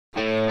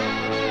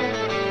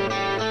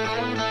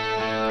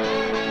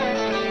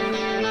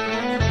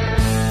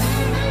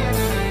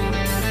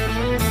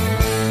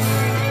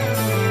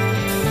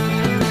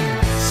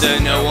So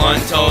no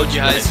one told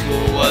you high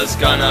school was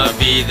gonna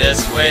be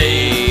this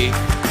way.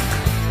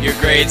 Your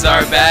grades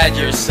are bad,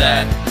 you're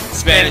sad.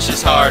 Spanish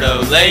is hard,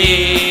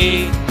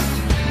 olay.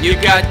 You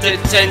got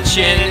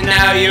detention and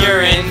now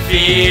you're in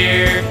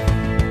fear.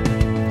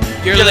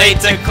 You're late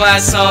to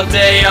class all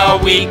day,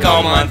 all week,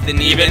 all month,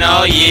 and even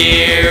all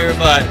year.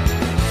 But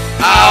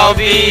I'll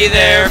be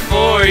there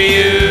for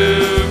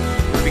you.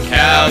 When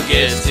Cal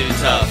gets too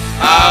tough,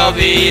 I'll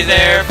be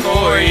there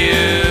for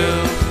you.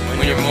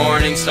 When your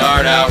mornings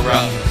start out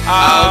rough,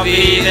 I'll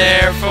be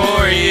there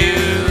for you.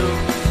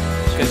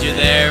 'Cause you're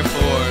there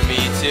for me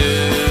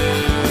too.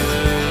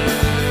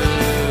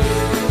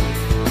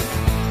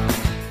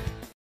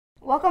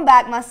 Welcome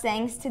back,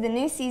 Mustangs, to the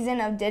new season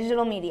of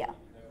Digital Media.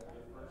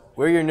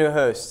 We're your new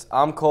hosts.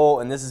 I'm Cole,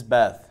 and this is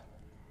Beth.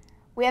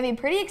 We have a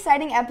pretty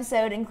exciting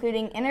episode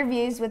including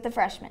interviews with the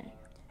freshmen.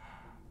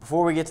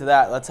 Before we get to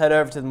that, let's head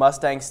over to the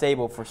Mustang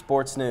stable for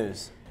sports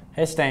news.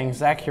 Hey Stang,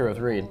 Zach here with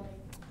Reed.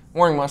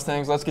 Morning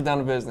Mustangs, let's get down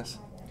to business.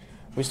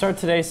 We start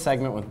today's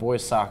segment with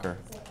boys soccer.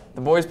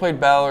 The boys played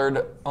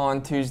Ballard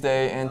on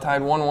Tuesday and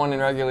tied 1-1 in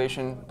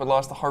regulation, but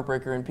lost a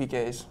heartbreaker in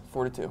PKs,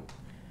 4-2.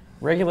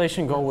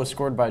 Regulation goal was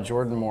scored by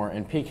Jordan Moore,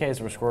 and PKs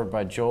were scored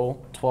by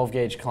Joel,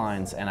 12-gauge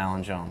Kleins, and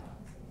Alan John.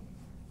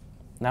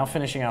 Now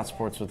finishing out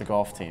sports with the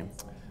golf team.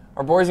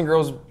 Our boys and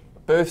girls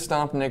both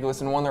stomped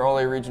Nicholas and won their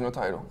All-A regional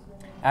title.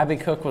 Abby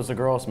Cook was the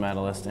girls'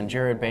 medalist, and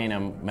Jared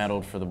Bainham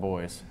medaled for the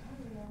boys.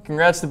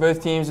 Congrats to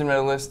both teams and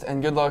medalists,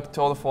 and good luck to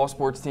all the fall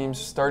sports teams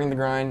starting the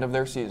grind of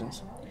their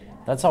seasons.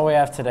 That's all we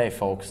have today,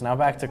 folks. Now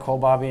back to Cole,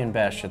 Bobby, and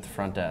Besh at the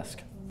front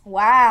desk.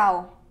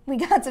 Wow, we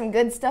got some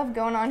good stuff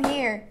going on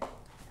here.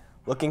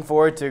 Looking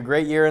forward to a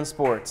great year in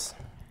sports.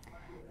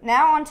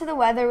 Now on to the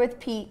weather with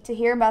Pete to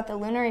hear about the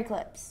lunar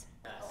eclipse.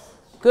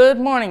 Good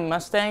morning,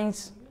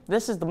 Mustangs.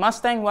 This is the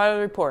Mustang Weather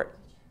Report.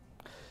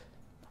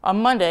 On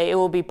Monday, it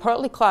will be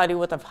partly cloudy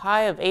with a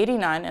high of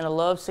 89 and a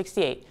low of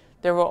 68.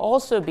 There will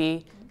also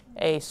be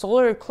a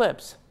solar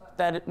eclipse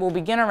that will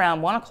begin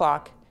around 1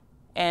 o'clock,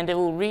 and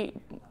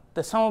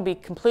the sun will be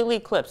completely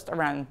eclipsed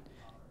around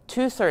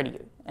 2:30,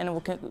 and it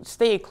will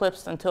stay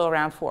eclipsed until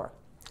around 4.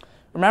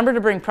 Remember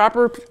to bring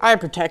proper eye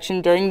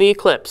protection during the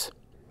eclipse.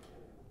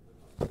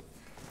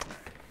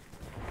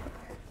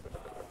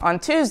 On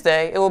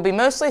Tuesday, it will be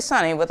mostly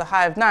sunny with a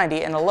high of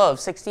 90 and a low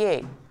of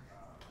 68.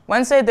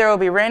 Wednesday, there will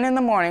be rain in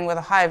the morning with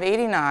a high of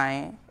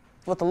 89,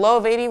 with a low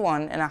of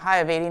 81 and a high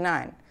of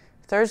 89.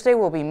 Thursday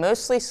will be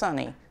mostly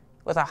sunny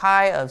with a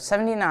high of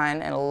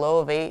 79 and a low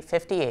of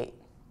 58.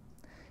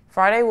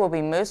 Friday will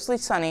be mostly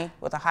sunny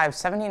with a high of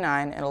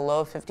 79 and a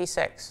low of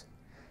 56.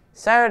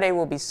 Saturday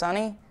will be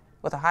sunny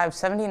with a high of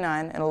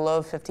 79 and a low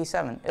of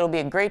 57. It'll be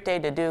a great day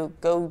to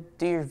go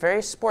do your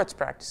various sports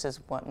practices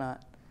and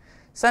whatnot.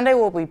 Sunday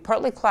will be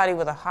partly cloudy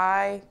with a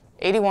high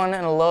 81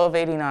 and a low of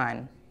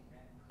 89.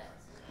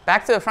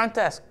 Back to the front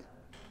desk.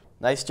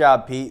 Nice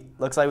job, Pete.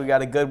 Looks like we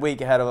got a good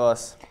week ahead of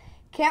us.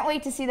 Can't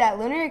wait to see that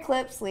lunar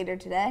eclipse later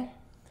today.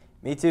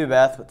 Me too,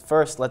 Beth. But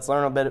first, let's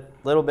learn a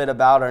little bit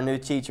about our new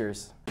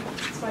teachers.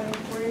 So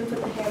we're going to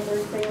put the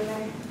hamburger thing in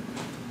there.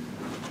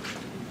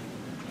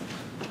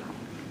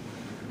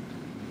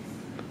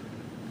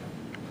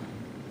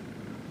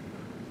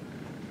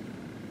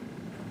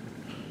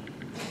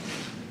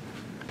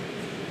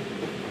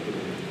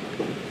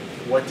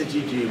 What did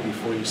you do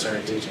before you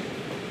started teaching?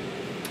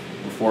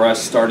 Before I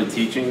started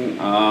teaching,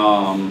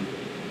 I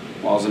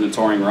was in a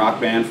touring rock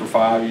band for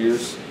 5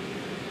 years.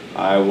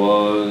 I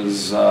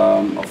was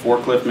a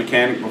forklift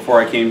mechanic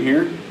before I came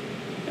here,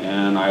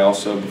 and I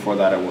also, before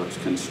that, I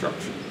worked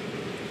construction.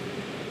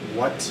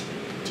 What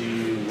do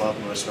you love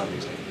most about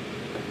music?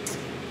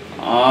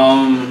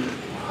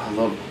 I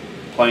love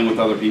playing with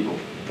other people.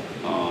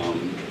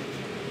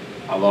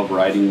 I love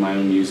writing my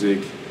own music.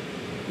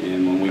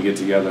 And when we get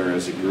together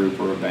as a group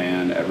or a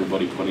band,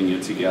 everybody putting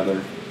it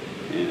together,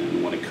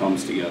 and when it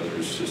comes together,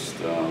 it's just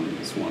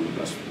it's one of the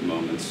best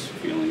moments,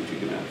 feelings you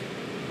can have.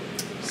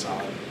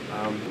 Solid.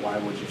 Why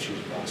would you choose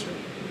Brosser?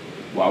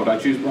 Why would I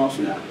choose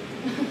Brosser? Yeah.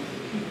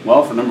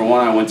 Well, for number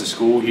one, I went to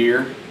school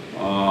here.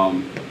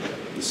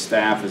 The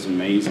staff is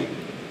amazing.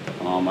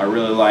 I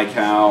really like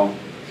how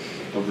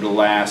over the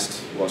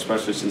last, well,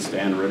 especially since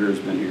Dan Ritter has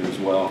been here as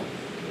well,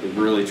 they've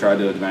really tried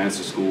to advance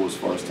the school as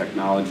far as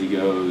technology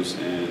goes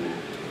and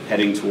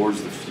heading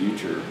towards the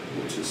future,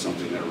 which is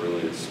something that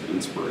really is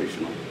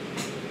inspirational.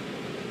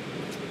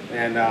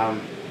 And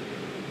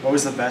what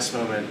was the best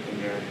moment in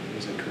your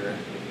music career?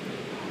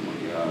 Oh my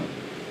God.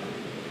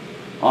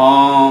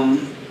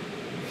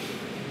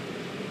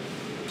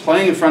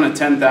 Playing in front of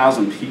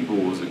 10,000 people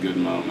was a good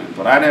moment,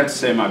 but I'd have to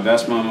say my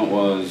best moment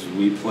was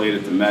we played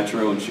at the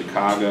Metro in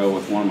Chicago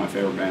with one of my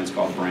favorite bands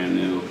called Brand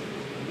New,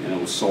 and it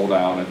was sold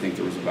out. I think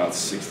there was about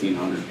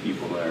 1,600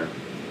 people there,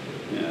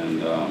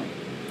 and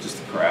just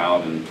the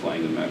crowd and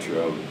playing the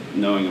Metro,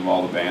 knowing of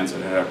all the bands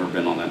that had ever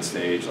been on that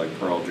stage, like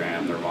Pearl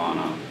Jam,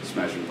 Nirvana,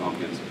 Smashing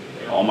Pumpkins.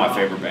 All my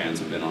favorite bands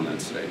have been on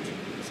that stage.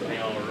 So, they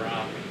all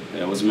rock.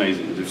 Yeah, it was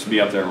amazing. Just to be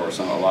up there where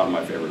a lot of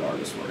my favorite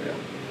artists were, yeah.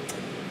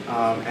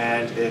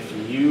 And if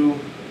you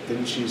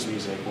didn't choose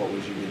music, what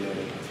would you be doing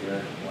with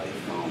your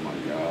life? Oh my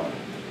God.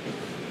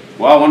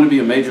 Well, I wanted to be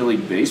a Major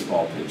League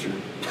Baseball pitcher.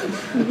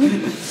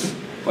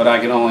 But I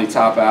could only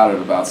top out at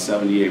about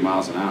 78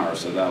 miles an hour,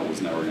 so that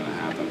was never going to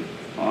happen.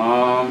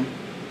 Well,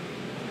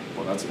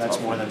 that's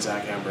more than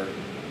Zach Amber.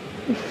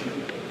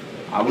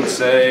 I would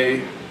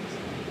say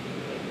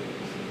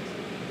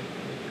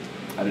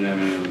I didn't have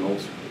any other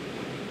goals.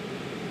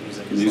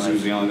 Music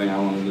was the only thing I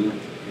wanted to do.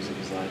 Music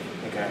is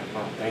life. Okay,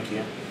 well, thank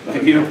you.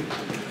 Thank you.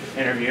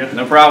 Interview.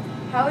 No problem.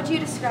 How would you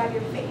describe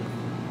your faith?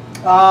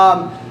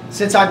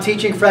 Since I'm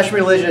teaching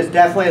freshman religion, it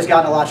definitely has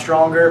gotten a lot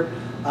stronger.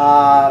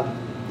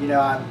 You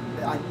know,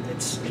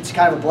 it's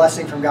kind of a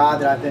blessing from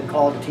God that I've been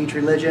called to teach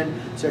religion,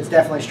 so it's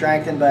definitely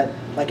strengthened, but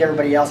like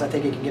everybody else, I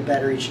think it can get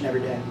better each and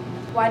every day.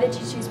 Why did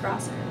you choose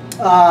Brossard?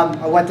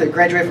 I went to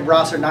graduate from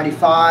Brossard in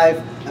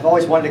 '95. I've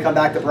always wanted to come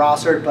back to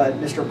Brossard, but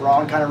Mr.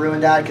 Braun kind of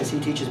ruined that because he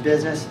teaches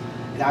business,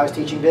 and I was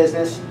teaching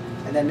business.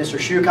 And then Mr.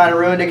 Shu kind of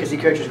ruined it because he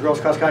coaches girls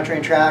cross country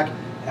and track,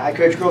 and I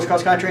coach girls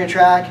cross country and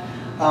track.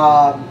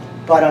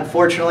 But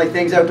unfortunately,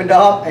 things opened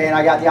up, and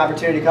I got the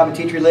opportunity to come and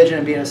teach religion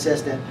and be an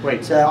assistant.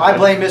 Wait. So I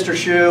blame Mr.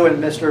 Shu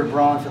and Mr.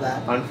 Braun for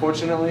that.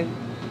 Unfortunately?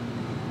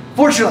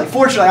 Fortunately,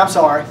 I'm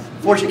sorry.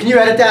 Fortunately, can you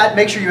edit that?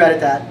 Make sure you edit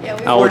that. Yeah,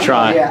 I will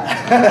try.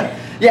 Yeah.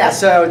 Yeah,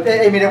 so,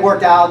 I mean, it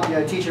worked out, you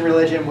know, teaching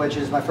religion, which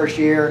is my first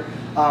year.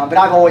 But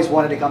I've always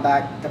wanted to come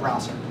back to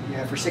Brossard, you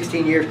know, for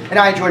 16 years. And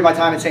I enjoyed my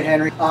time at St.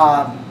 Henry,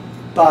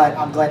 but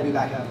I'm glad to be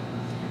back home.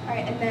 All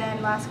right, and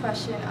then last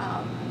question.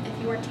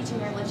 If you weren't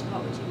teaching religion,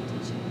 what would you be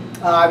teaching?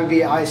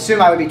 I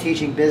assume I would be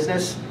teaching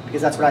business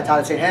because that's what I taught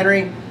at St.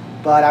 Henry,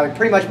 but I would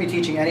pretty much be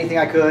teaching anything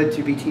I could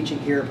to be teaching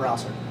here at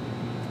Brossard.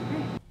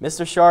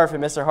 Mr. Scharf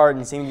and Mr.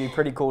 Harden seem to be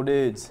pretty cool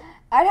dudes.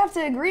 I'd have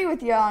to agree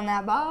with you on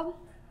that, Bob.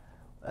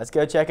 Let's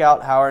go check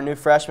out how our new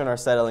freshmen are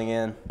settling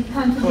in.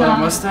 Hello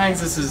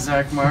Mustangs, this is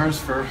Zach Myers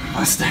for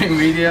Mustang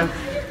Media,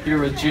 here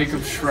with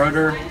Jacob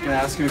Schroeder. Gonna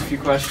ask him a few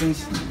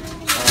questions.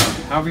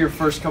 How have your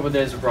first couple of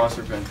days of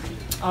Brossard been?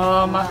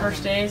 My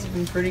first days have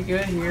been pretty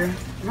good here.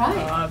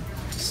 Right.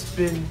 Just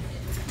been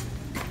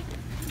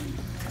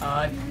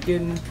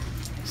getting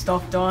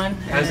stuff done.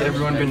 Has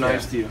everyone been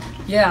nice to you?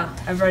 Yeah,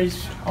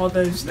 all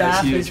the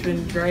staff has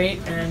been great,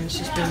 and it's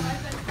just been,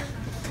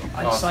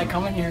 I just like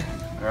coming here.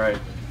 All right.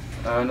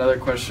 Another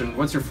question.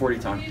 What's your 40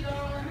 time?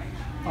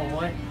 Oh,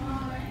 what?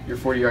 Your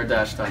 40-yard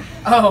dash time.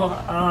 Oh,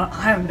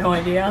 I have no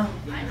idea.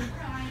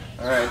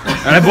 All right.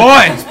 All right,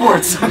 boy!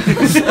 Sports.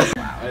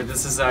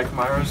 This is Zach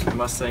Myers from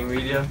Mustang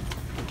Media,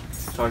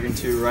 talking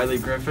to Riley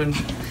Griffin.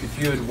 If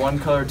you had one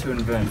color to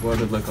invent, what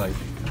would it look like?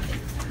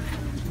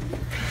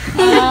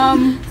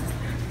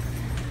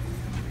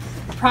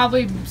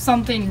 Probably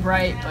something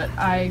bright, but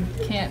I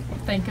can't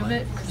think of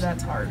it because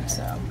that's hard,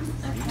 so.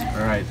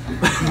 All right.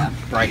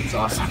 Right, it's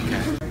awesome.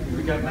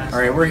 All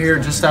right, we're here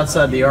just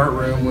outside the art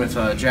room with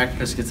Jack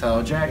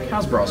Piscatello. Jack,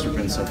 how's Brossard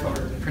been so far?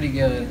 Pretty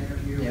good.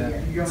 Yeah,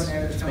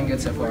 it's been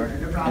good so far.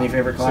 Any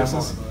favorite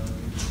classes?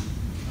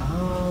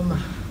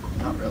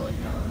 Not really.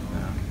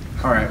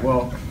 All right,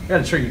 well, I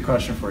got a tricky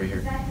question for you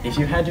here. If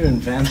you had to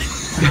invent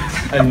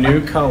a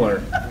new color,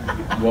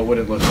 what would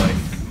it look like?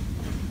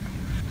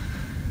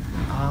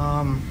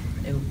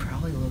 It would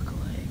probably look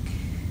like,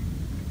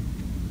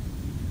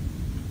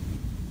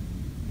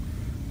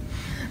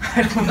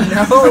 I don't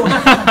know.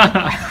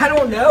 I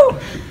don't know.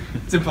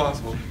 It's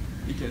impossible.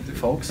 You can't do it.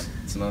 Folks,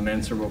 it's an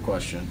unanswerable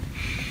question.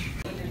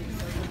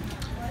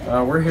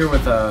 We're here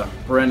with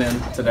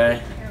Brennan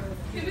today,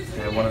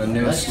 one of the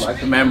newest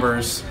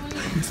members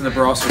to the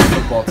Brossard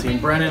football team.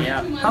 Brennan,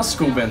 how's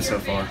school been so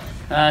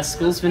far?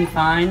 School's been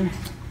fine.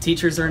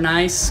 Teachers are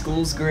nice.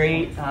 School's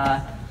great.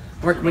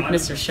 Working with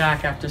Mr.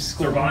 Shack after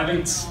school.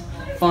 It's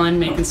fun,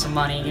 making some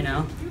money, you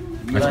know.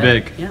 That's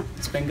big. Yeah,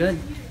 it's been good.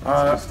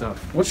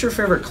 What's your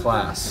favorite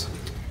class?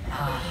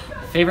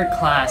 Favorite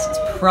class? It's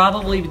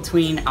probably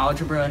between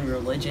algebra and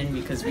religion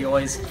because we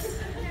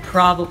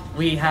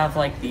have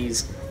like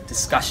these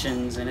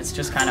discussions and it's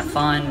just kind of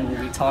fun and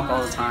we talk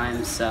all the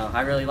time, so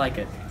I really like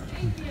it.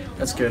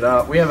 That's good.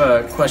 We have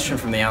a question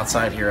from the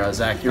outside here.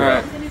 Zach, you're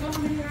up.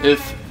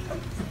 If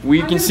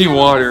we can see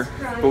water,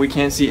 but we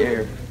can't see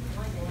air,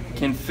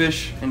 can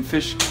fish and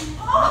fish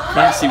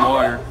can't see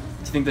water, do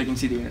you think they can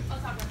see the air?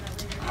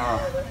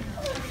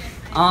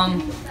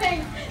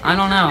 I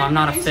don't know. I'm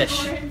not a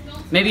fish.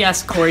 Maybe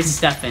ask Corey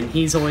Steffen.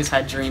 He's always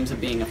had dreams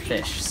of being a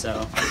fish, so.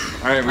 All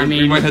right,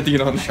 we might have to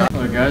get on the shot.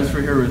 Guys,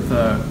 we're here with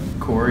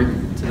Corey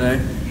today.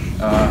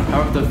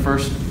 How have the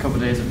first couple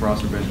of days of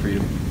Brossard been for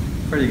you?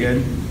 Pretty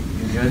good.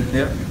 You good?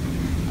 Yep.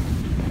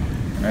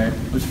 All right.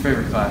 What's your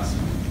favorite class?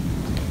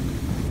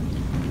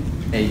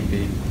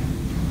 AEP.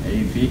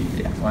 AEP?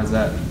 Yeah. Why is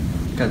that?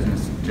 Because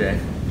Miss J.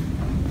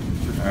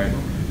 All right.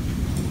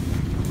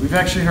 We've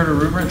actually heard a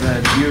rumor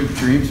that you have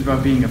dreams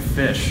about being a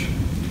fish.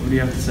 What do you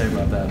have to say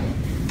about that?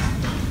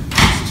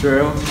 It's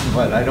true,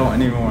 but I don't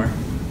anymore.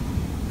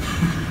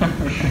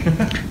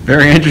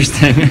 Very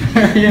interesting.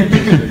 Very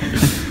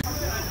interesting.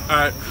 All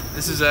right,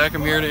 this is Zach.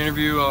 I'm here to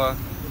interview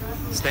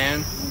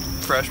Stan,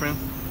 freshman.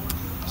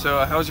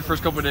 So how was your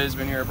first couple of days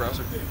been here at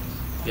Brossard?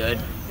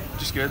 Good.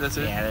 Just good, that's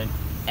it? Yeah,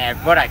 and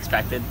what I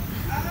expected.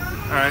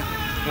 All right.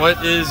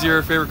 What is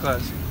your favorite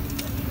class?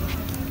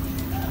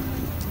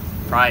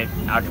 Probably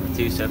Algebra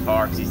 2 so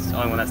far, because he's the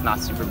only one that's not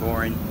super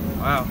boring.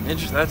 Wow,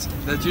 interesting.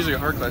 That's usually a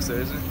hard class though,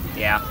 isn't it?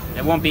 Yeah,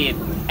 it won't be,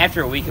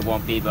 after a week it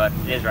won't be, but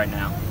it is right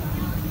now.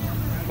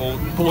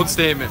 Bold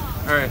statement.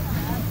 All right.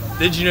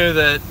 Did you know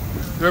that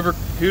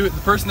the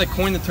person that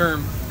coined the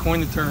term,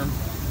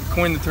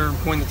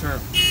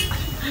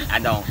 I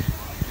don't.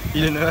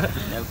 You didn't know that?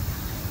 Nope.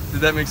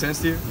 Did that make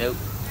sense to you? Nope.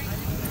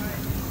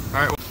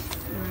 All right.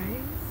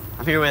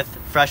 I'm here with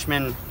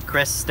freshman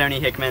Chris Stoney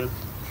Hickman.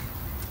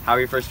 How are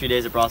your first few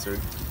days at Brossard?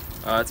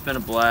 It's been a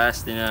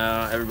blast, you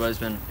know. Everybody's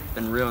been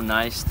real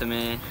nice to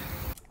me.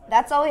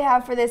 That's all we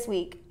have for this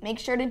week. Make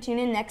sure to tune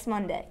in next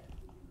Monday.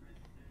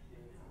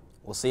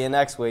 We'll see you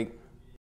next week.